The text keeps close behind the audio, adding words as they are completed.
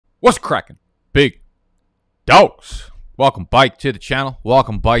What's cracking, big dogs? Welcome back to the channel.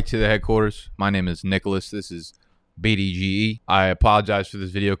 Welcome back to the headquarters. My name is Nicholas. This is BDGE. I apologize for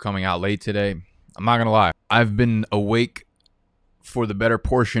this video coming out late today. I'm not gonna lie. I've been awake for the better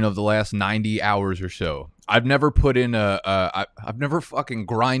portion of the last 90 hours or so. I've never put in I've never fucking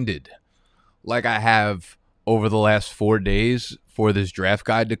grinded like I have over the last 4 days for this draft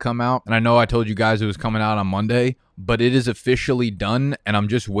guide to come out. And I know I told you guys it was coming out on Monday, but it is officially done, and I'm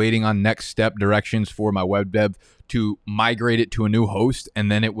just waiting on next step directions for my web dev to migrate it to a new host,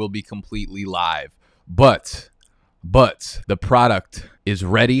 and then it will be completely live. But the product is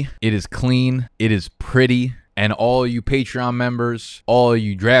ready. It is clean. It is pretty. And all you Patreon members, all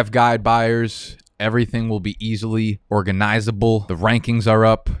you draft guide buyers, everything will be easily organizable. The rankings are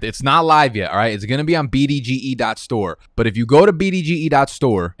up. It's not live yet, all right? It's going to be on BDGE.store. But if you go to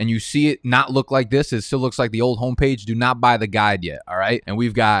BDGE.store and you see it not look like this, it still looks like the old homepage, do not buy the guide yet, all right? And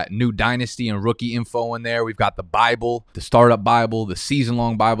we've got new dynasty and rookie info in there. We've got the Bible, the startup Bible, the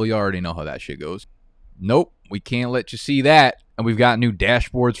season-long Bible. You already know how that shit goes. Nope, we can't let you see that. And we've got new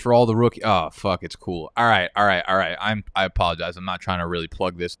dashboards for all the rookie. Oh, fuck, it's cool. All right. I apologize. I'm not trying to really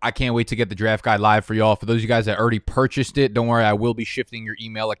plug this. I can't wait to get the draft guide live for y'all. For those of you guys that already purchased it, don't worry. I will be shifting your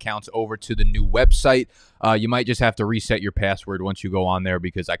email accounts over to the new website. You might just have to reset your password once you go on there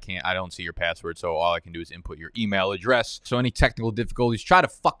because I don't see your password. So all I can do is input your email address. So any technical difficulties, try to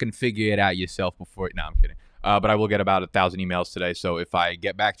fucking figure it out yourself before. No, I'm kidding. But I will get about 1,000 emails today. So if I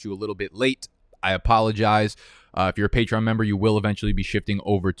get back to you a little bit late, I apologize. If you're a Patreon member, you will eventually be shifting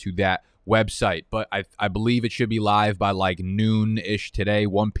over to that website. But I believe it should be live by like noon-ish today,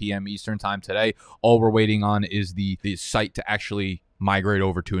 1 p.m. Eastern time today. All we're waiting on is the site to actually migrate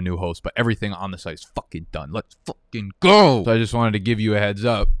over to a new host. But everything on the site is fucking done. Let's fucking go. So I just wanted to give you a heads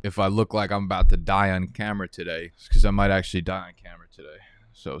up. If I look like I'm about to die on camera today, it's because I might actually die on camera today.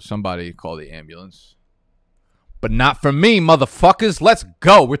 So somebody call the ambulance. But not for me, motherfuckers. Let's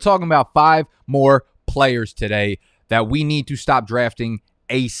go. We're talking about 5 more players today that we need to stop drafting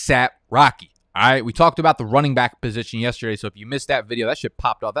ASAP Rocky. All right, we talked about the running back position yesterday, so if you missed that video, that shit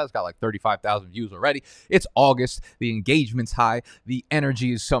popped off. That's got like 35,000 views already. It's August. The engagement's high. The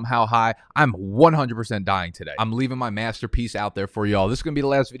energy is somehow high. I'm 100% dying today. I'm leaving my masterpiece out there for y'all. This is going to be the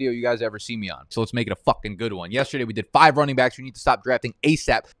last video you guys ever see me on, so let's make it a fucking good one. Yesterday, we did 5 running backs we need to stop drafting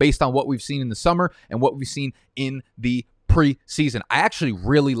ASAP based on what we've seen in the summer and what we've seen in the preseason. I actually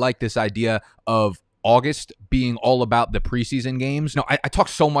really like this idea of August being all about the preseason games. No, I talk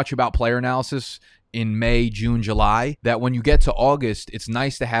so much about player analysis in May, June, July, that when you get to August, it's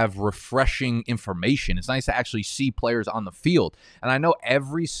nice to have refreshing information. It's nice to actually see players on the field. And I know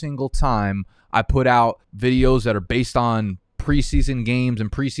every single time I put out videos that are based on preseason games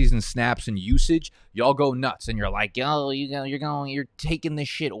and preseason snaps and usage, y'all go nuts and you're like, yo, you're taking this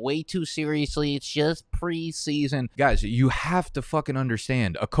shit way too seriously. It's just preseason. Guys, you have to fucking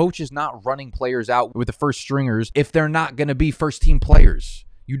understand, a coach is not running players out with the first stringers if they're not going to be first team players.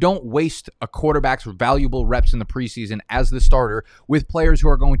 You don't waste a quarterback's valuable reps in the preseason as the starter with players who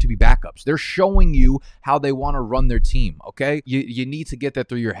are going to be backups. They're showing you how they want to run their team, okay? You need to get that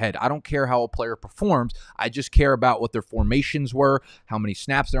through your head. I don't care how a player performs. I just care about what their formations were, how many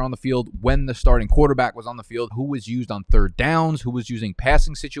snaps they're on the field, when the starting quarterback was on the field, who was used on third downs, who was using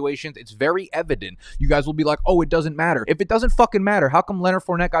passing situations. It's very evident. You guys will be like, oh, it doesn't matter. If it doesn't fucking matter, how come Leonard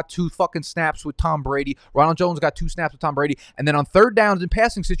Fournette got 2 fucking snaps with Tom Brady, Ronald Jones got 2 snaps with Tom Brady, and then on third downs and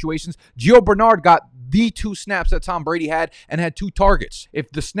passing situations, Gio Bernard got the 2 snaps that Tom Brady had and had 2 targets? If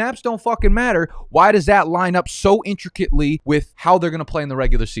the snaps don't fucking matter, why does that line up so intricately with how they're going to play in the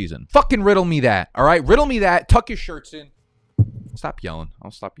regular season? Fucking riddle me that, all right? Riddle me that. Tuck your shirts in. Stop yelling. I'll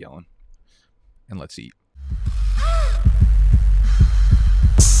stop yelling. And let's eat.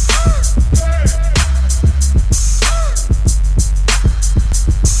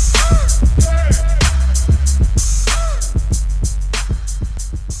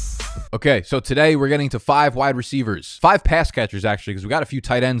 Okay, so today we're getting to 5 wide receivers, 5 pass catchers actually, because we got a few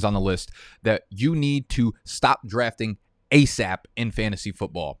tight ends on the list that you need to stop drafting ASAP in fantasy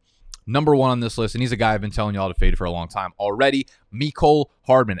football. Number 1 on this list, and he's a guy I've been telling y'all to fade for a long time already, Mecole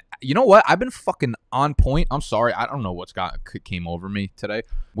Hardman. You know what? I've been fucking on point. I'm sorry. I don't know what's came over me today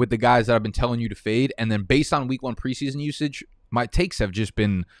with the guys that I've been telling you to fade, and then based on week 1 preseason usage, my takes have just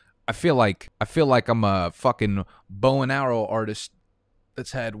been, I feel like I'm a fucking bow and arrow artist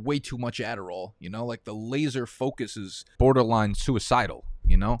that's had way too much Adderall, you know, like the laser focus is borderline suicidal,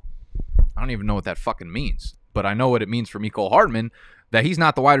 you know? I don't even know what that fucking means, but I know what it means for Mecole Hardman, that he's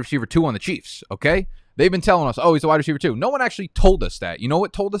not the wide receiver 2 on the Chiefs, okay? They've been telling us, oh, he's a wide receiver too. No one actually told us that. You know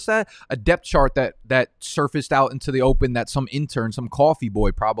what told us that? A depth chart that surfaced out into the open that some intern, some coffee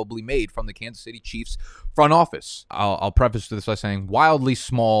boy probably made from the Kansas City Chiefs front office. I'll preface this by saying wildly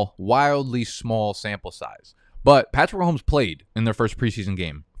small sample size. But Patrick Mahomes played in their first preseason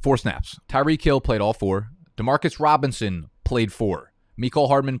game, 4 snaps. Tyreek Hill played all 4. Demarcus Robinson played 4. Mecole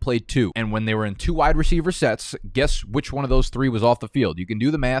Hardman played 2. And when they were in 2 wide receiver sets, guess which one of those 3 was off the field? You can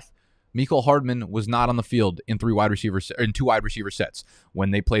do the math. Mecole Hardman was not on the field in 2 wide receiver sets.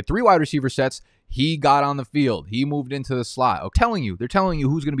 When they played 3 wide receiver sets, he got on the field. He moved into the slot. They're telling you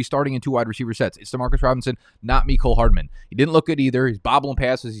who's going to be starting in 2 wide receiver sets. It's Demarcus Robinson, not Mecole Hardman. He didn't look good either. He's bobbling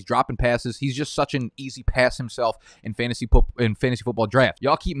passes. He's dropping passes. He's just such an easy pass himself in fantasy football draft.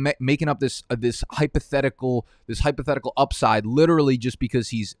 Y'all keep making up this hypothetical upside literally just because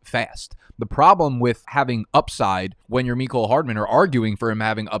he's fast. The problem with having upside when you're Mecole Hardman, or arguing for him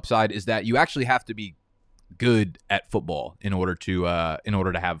having upside, is that you actually have to be good at football in order to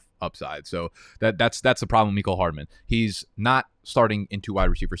have upside. So that's the problem with Mecole Hardman. He's not starting in 2 wide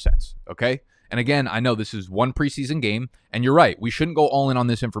receiver sets, okay? And again, I know this is 1 preseason game, and you're right. We shouldn't go all in on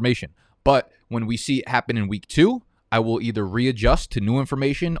this information. But when we see it happen in week 2, I will either readjust to new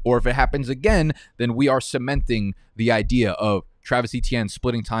information, or if it happens again, then we are cementing the idea of Travis Etienne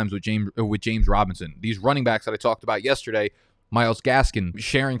splitting times with James Robinson. These running backs that I talked about yesterday, Myles Gaskin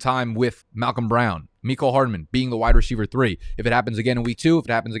sharing time with Malcolm Brown, Mecole Hardman being the wide receiver 3. If it happens again in week 2, if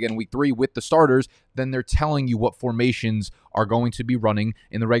it happens again in week 3 with the starters, then they're telling you what formations are going to be running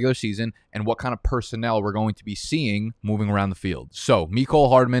in the regular season and what kind of personnel we're going to be seeing moving around the field. So, Mecole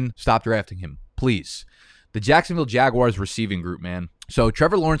Hardman, stop drafting him, please. The Jacksonville Jaguars receiving group, man. So,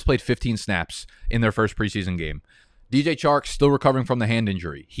 Trevor Lawrence played 15 snaps in their first preseason game. DJ Chark still recovering from the hand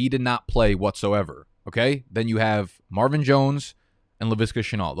injury. He did not play whatsoever. Okay, then you have Marvin Jones and Laviska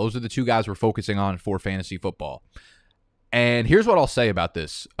Shenault. Those are the 2 guys we're focusing on for fantasy football. And here's what I'll say about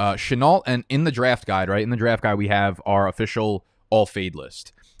this. Shenault, and in the draft guide, right? In the draft guide, we have our official all-fade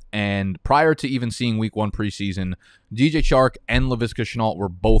list. And prior to even seeing week 1 preseason, DJ Chark and Laviska Shenault were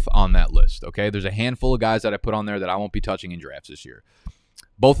both on that list. Okay, there's a handful of guys that I put on there that I won't be touching in drafts this year.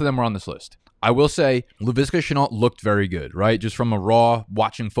 Both of them were on this list. I will say Laviska Shenault looked very good, right? Just from a raw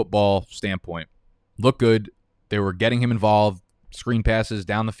watching football standpoint. Looked good. They were getting him involved, screen passes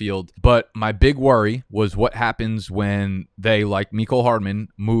down the field. But my big worry was what happens when they, like Mecole Hardman,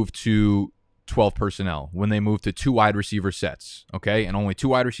 move to 12 personnel, when they move to 2 wide receiver sets, okay? And only 2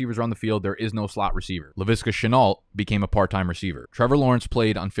 wide receivers are on the field. There is no slot receiver. Laviska Shenault became a part-time receiver. Trevor Lawrence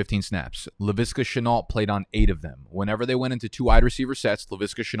played on 15 snaps. Laviska Shenault played on 8 of them. Whenever they went into 2 wide receiver sets,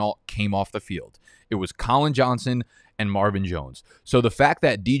 Laviska Shenault came off the field. It was Colin Johnson and Marvin Jones. So the fact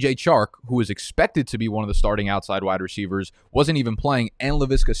that DJ Chark, who was expected to be one of the starting outside wide receivers, wasn't even playing, and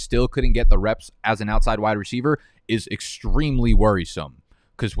Laviska still couldn't get the reps as an outside wide receiver is extremely worrisome.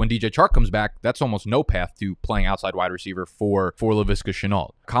 Because when DJ Chark comes back, that's almost no path to playing outside wide receiver for Laviska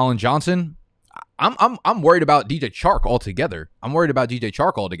Shenault. Colin Johnson, I'm worried about DJ Chark altogether.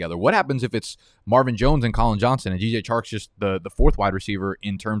 What happens if it's Marvin Jones and Colin Johnson, and DJ Chark's just the 4th wide receiver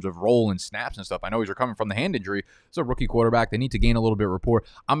in terms of role and snaps and stuff? I know he's recovering from the hand injury. It's a rookie quarterback. They need to gain a little bit of rapport.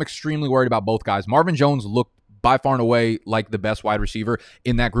 I'm extremely worried about both guys. Marvin Jones looked by far and away like the best wide receiver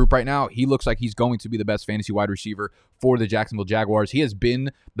in that group right now. He looks like he's going to be the best fantasy wide receiver for the Jacksonville Jaguars. He has been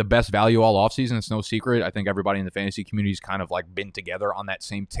the best value all offseason. It's no secret. I think everybody in the fantasy community has kind of like been together on that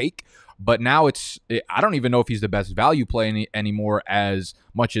same take. But now I don't even know if he's the best value play anymore, as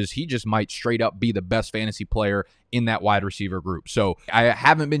much as he just might straight up be the best fantasy player in that wide receiver group. So I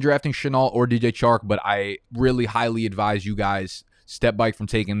haven't been drafting Shenault or DJ Chark, but I really highly advise you guys step back from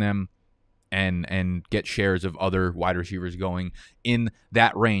taking them and get shares of other wide receivers going in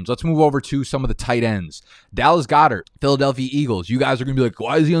that range. Let's move over to some of the tight ends. Dallas Goedert, Philadelphia Eagles. You guys are going to be like,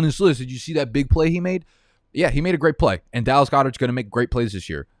 why is he on this list? Did you see that big play he made? Yeah, he made a great play, and Dallas Goedert's going to make great plays this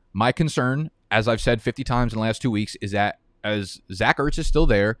year. My concern, as I've said 50 times in the last 2 weeks, is that as Zach Ertz is still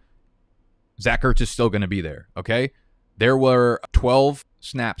there, Zach Ertz is still going to be there, okay? There were 12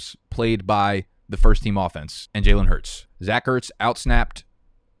 snaps played by the first-team offense and Jalen Hurts. Zach Ertz outsnapped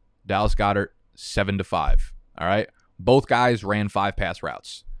Dallas Goedert 7-5, all right? Both guys ran 5 pass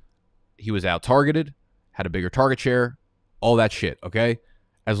routes. He was out-targeted, had a bigger target share, all that shit, okay?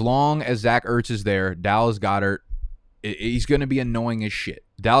 As long as Zach Ertz is there, Dallas Goedert, he's going to be annoying as shit.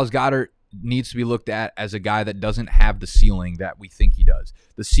 Dallas Goedert needs to be looked at as a guy that doesn't have the ceiling that we think he does.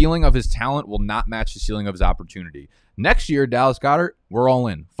 The ceiling of his talent will not match the ceiling of his opportunity. Next year, Dallas Goedert, we're all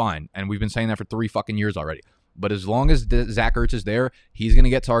in. Fine. And we've been saying that for 3 fucking years already. But as long as Zach Ertz is there, he's going to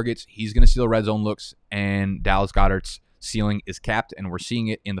get targets, he's going to steal red zone looks, and Dallas Goedert's ceiling is capped, and we're seeing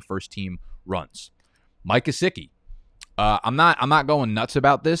it in the first team runs. Mike Gesicki. I'm not going nuts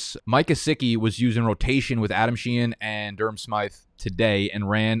about this. Mike Gesicki was used in rotation with Adam Sheehan and Durham Smythe today and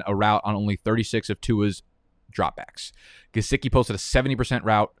ran a route on only 36 of Tua's dropbacks. Gesicki posted a 70%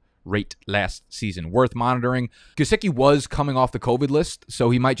 route rate last season. Worth monitoring. Gesicki was coming off the COVID list, so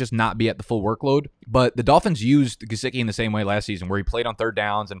he might just not be at the full workload. But the Dolphins used Gesicki in the same way last season, where he played on third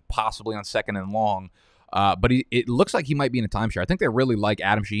downs and possibly on second and long. But it looks like he might be in a timeshare. I think they really like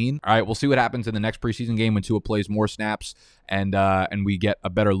Adam Sheehan. All right, we'll see what happens in the next preseason game when Tua plays more snaps and we get a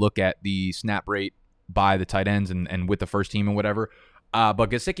better look at the snap rate by the tight ends and with the first team and whatever. But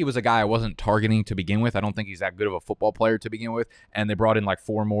Gesicki was a guy I wasn't targeting to begin with. I don't think he's that good of a football player to begin with. And they brought in like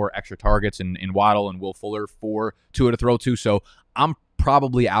 4 more extra targets in Waddle and Will Fuller for Tua to throw to. So I'm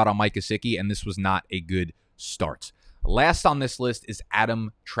probably out on Mike Gesicki, and this was not a good start. Last on this list is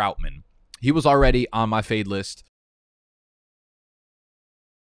Adam Trautman. He was already on my fade list.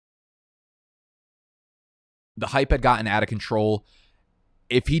 The hype had gotten out of control.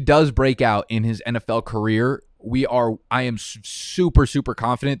 If he does break out in his NFL career, I am super, super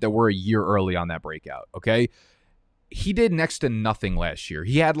confident that we're a year early on that breakout, okay? He did next to nothing last year.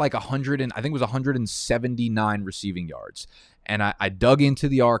 He had like 179 receiving yards. And I dug into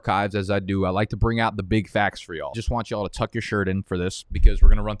the archives, as I do. I like to bring out the big facts for y'all. Just want y'all to tuck your shirt in for this because we're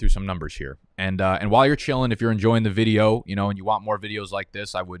going to run through some numbers here. And while you're chilling, if you're enjoying the video, and you want more videos like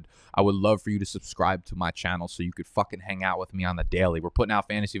this, I would love for you to subscribe to my channel so you could fucking hang out with me on the daily. We're putting out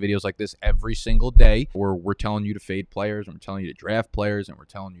fantasy videos like this every single day where we're telling you to fade players, and we're telling you to draft players, and we're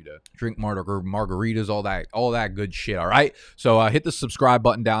telling you to drink margaritas, all that good shit, all right? So hit the subscribe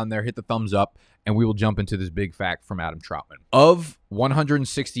button down there, hit the thumbs up, and we will jump into this big fact from Adam Trautman. Of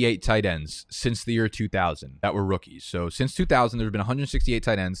 168 tight ends since the year 2000 that were rookies. So since 2000, there's been 168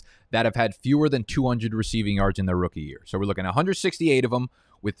 tight ends that have had fewer than 200 receiving yards in their rookie year. So we're looking at 168 of them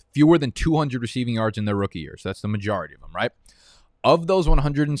with fewer than 200 receiving yards in their rookie year. So that's the majority of them, right? Of those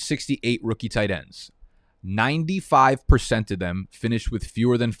 168 rookie tight ends, 95% of them finished with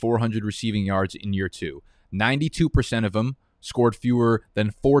fewer than 400 receiving yards in year 2. 92% of them scored fewer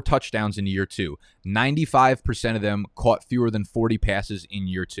than 4 touchdowns in year 2. 95% of them caught fewer than 40 passes in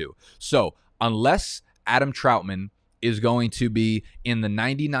year 2. So unless Adam Trautman is going to be in the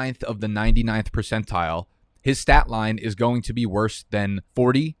 99th of the 99th percentile, his stat line is going to be worse than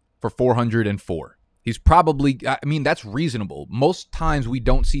 40 for 404. He's probably, that's reasonable. Most times we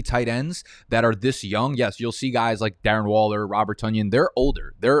don't see tight ends that are this young. Yes, you'll see guys like Darren Waller, Robert Tonyan. They're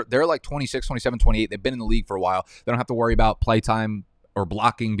older. They're like 26, 27, 28. They've been in the league for a while. They don't have to worry about playtime or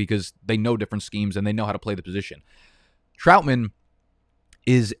blocking because they know different schemes and they know how to play the position. Trautman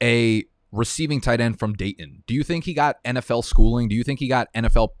is a receiving tight end from Dayton. Do you think he got NFL schooling? Do you think he got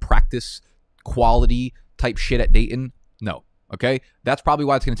NFL practice quality type shit at Dayton? No. Okay, that's probably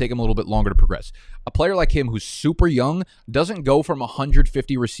why it's going to take him a little bit longer to progress. A player like him who's super young doesn't go from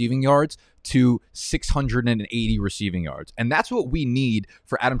 150 receiving yards to 680 receiving yards. And that's what we need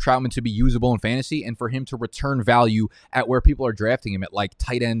for Adam Trautman to be usable in fantasy and for him to return value at where people are drafting him at like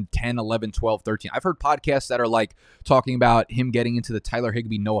tight end 10, 11, 12, 13. I've heard podcasts that are like talking about him getting into the Tyler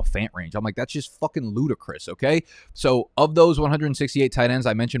Higbee, Noah Fant range. I'm like, that's just fucking ludicrous, okay? So of those 168 tight ends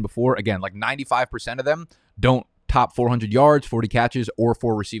I mentioned before, again, like 95% of them don't top 400 yards, 40 catches, or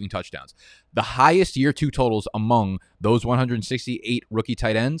 4 receiving touchdowns. The highest year 2 totals among those 168 rookie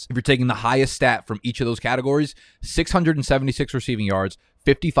tight ends, if you're taking the highest stat from each of those categories, 676 receiving yards,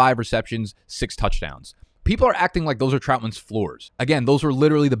 55 receptions, 6 touchdowns. People are acting like those are Trautman's floors. Again, those are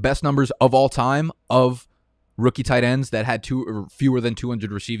literally the best numbers of all time of rookie tight ends that had fewer than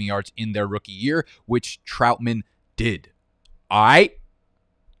 200 receiving yards in their rookie year, which Trautman did. All right?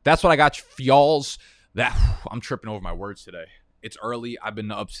 That's what I got for y'all's. I'm tripping over my words today. It's early. I've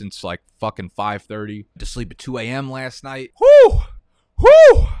been up since like fucking 5:30. To sleep at 2 a.m. last night. Whoo!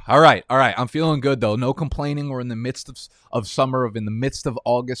 Whoo! All right. I'm feeling good though. No complaining. We're in the midst of summer, in the midst of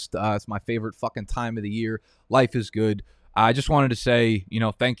August. It's my favorite fucking time of the year. Life is good. I just wanted to say,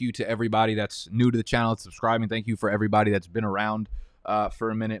 thank you to everybody that's new to the channel, that's subscribing. Thank you for everybody that's been around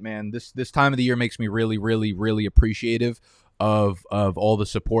for a minute, man. This time of the year makes me really, really, really appreciative of all the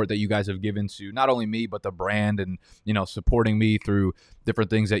support that you guys have given to not only me, but the brand and, supporting me through different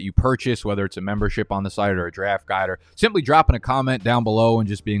things that you purchase, whether it's a membership on the site or a draft guide or simply dropping a comment down below and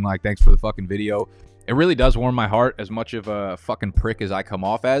just being like, thanks for the fucking video. It really does warm my heart, as much of a fucking prick as I come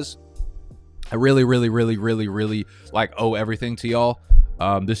off as. I really, really, really, really, really owe everything to y'all.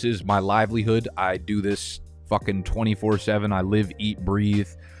 This is my livelihood. I do this fucking 24/7. I live, eat, breathe,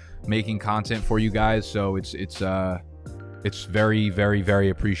 making content for you guys. So it's very, very, very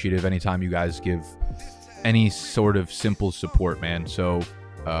appreciative anytime you guys give any sort of simple support, man. So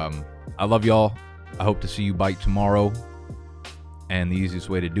I love y'all. I hope to see you bite tomorrow. And the easiest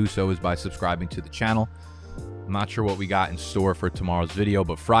way to do so is by subscribing to the channel. I'm not sure what we got in store for tomorrow's video,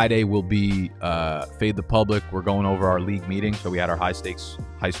 but Friday will be Fade the Public. We're going over our league meeting. So we had our high stakes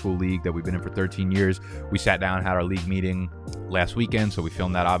high school league that we've been in for 13 years. We sat down and had our league meeting last weekend. So we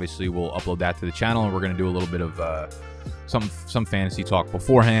filmed that. Obviously, we'll upload that to the channel, and we're going to do a little bit of some fantasy talk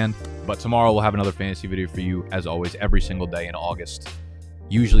beforehand. But tomorrow we'll have another fantasy video for you, as always, every single day in August.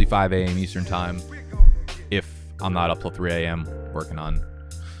 Usually 5 a.m. Eastern time, if I'm not up till 3 a.m. working on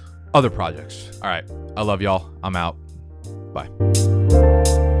other projects. All right. I love y'all. I'm out. Bye.